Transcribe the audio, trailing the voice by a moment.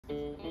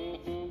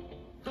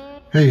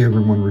Hey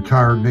everyone,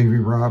 Retired Navy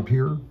Rob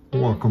here.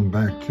 Welcome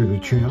back to the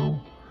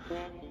channel.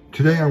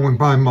 Today I went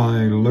by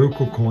my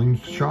local coin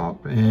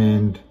shop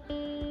and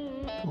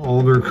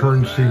all their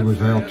currency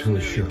was out to a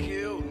show.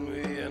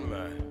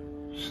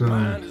 So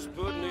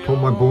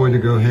told my boy to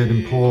go ahead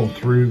and pull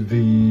through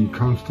the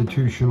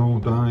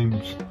constitutional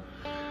dimes.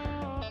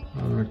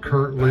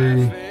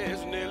 Currently,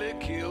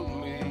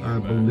 I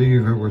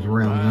believe it was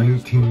around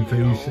 19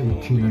 face,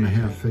 18 and a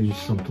half face,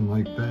 something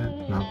like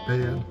that. Not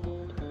bad.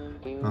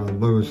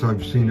 Lowest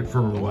I've seen it for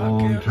a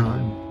long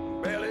time.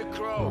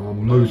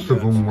 Most of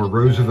them were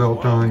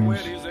Roosevelt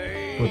dimes,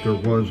 but there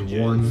was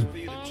one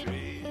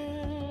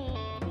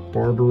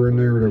barber in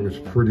there that was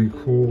pretty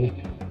cool.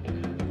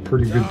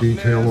 Pretty good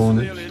detail on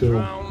it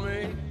still.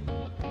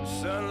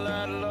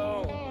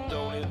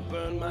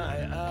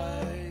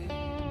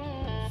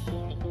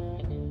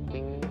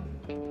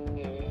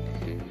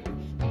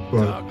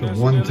 But the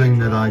one thing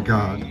that I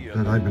got,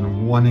 that I've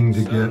been wanting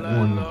to get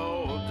one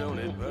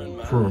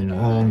for a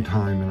long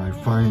time, and I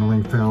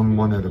finally found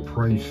one at a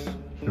price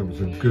that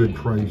was a good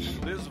price.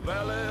 I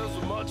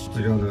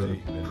got a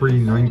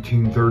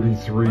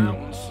pre-1933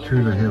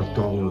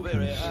 $2.50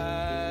 piece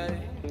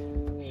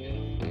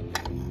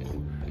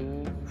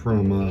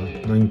from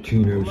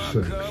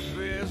 1906.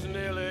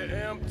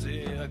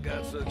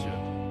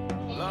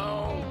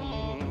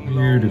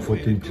 Beautiful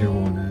detail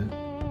on that.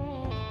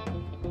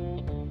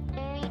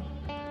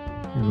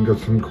 Even got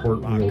some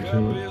cartwheel to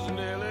it.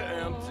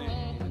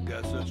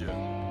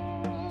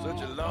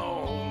 Such a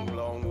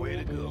long way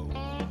to go.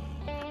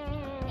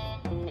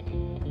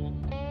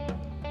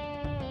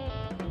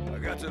 I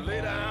got to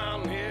lay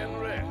down here and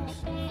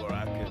rest before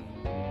I can.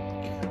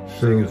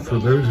 So for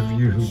those of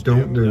you who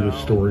don't know the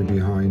story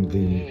behind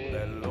the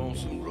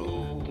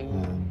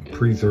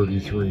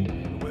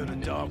pre-33,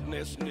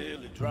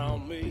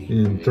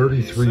 in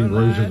 33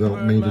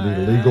 Roosevelt made it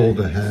illegal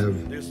to have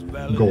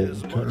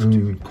gold, to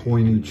own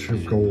coinage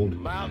of gold,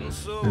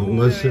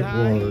 unless it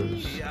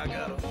was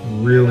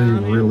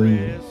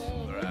really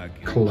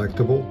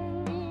collectible,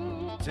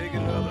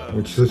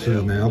 which this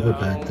is now, but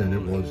back then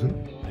it wasn't,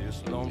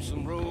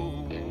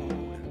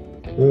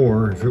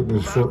 or if it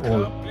was for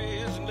art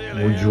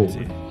or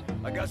jewelry.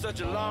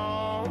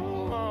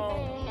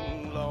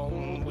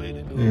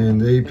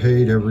 And they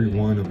paid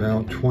everyone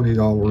about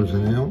 $20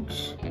 an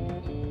ounce,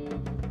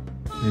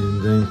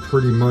 and then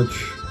pretty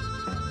much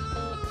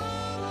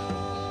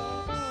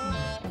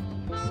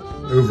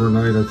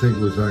overnight, I think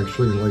it was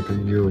actually like a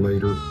year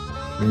later,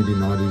 maybe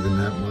not even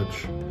that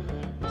much,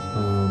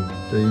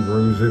 they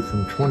rose it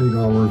from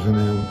 $20 an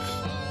ounce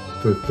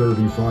to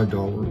 $35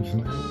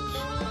 an ounce.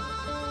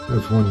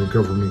 That's when the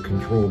government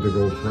controlled the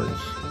gold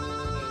price.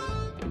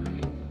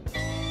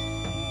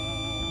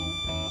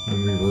 When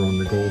we were on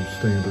the gold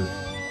standard.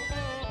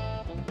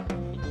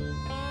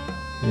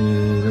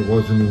 And it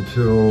wasn't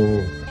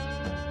until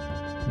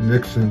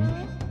Nixon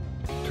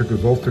took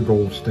us off the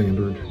gold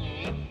standard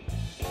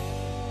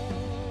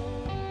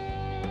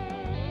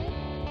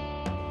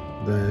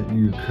that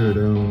you could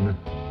own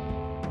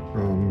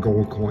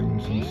gold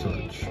coins and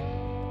such.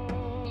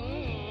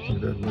 Look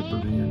at that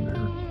Liberty in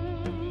there.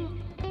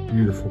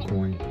 Beautiful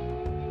coin.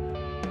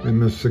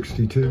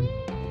 MS-62.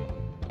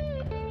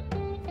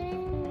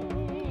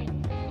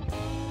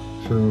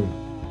 So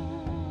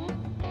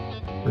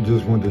I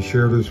just wanted to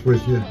share this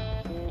with you.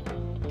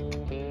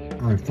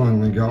 I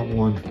finally got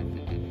one.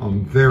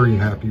 I'm very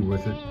happy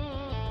with it.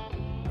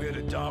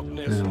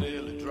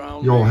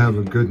 Now, y'all have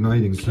a good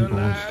night and keep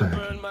on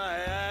stacking.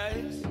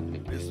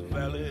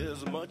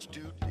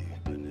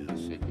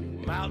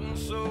 Mountain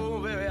so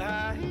very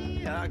high,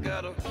 I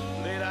gotta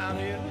lay down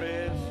here and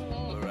rest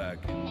where I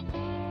can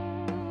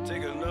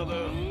take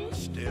another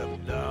step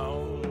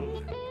down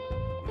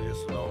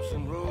this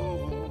lonesome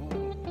road.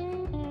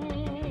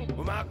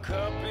 Well, my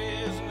cup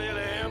is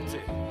nearly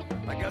empty.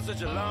 I got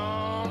such a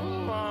long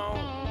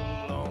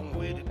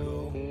way to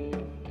go.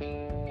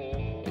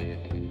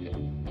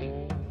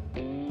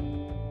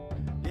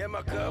 Yeah,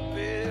 my cup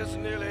is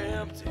nearly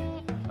empty.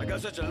 I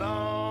got such a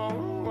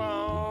long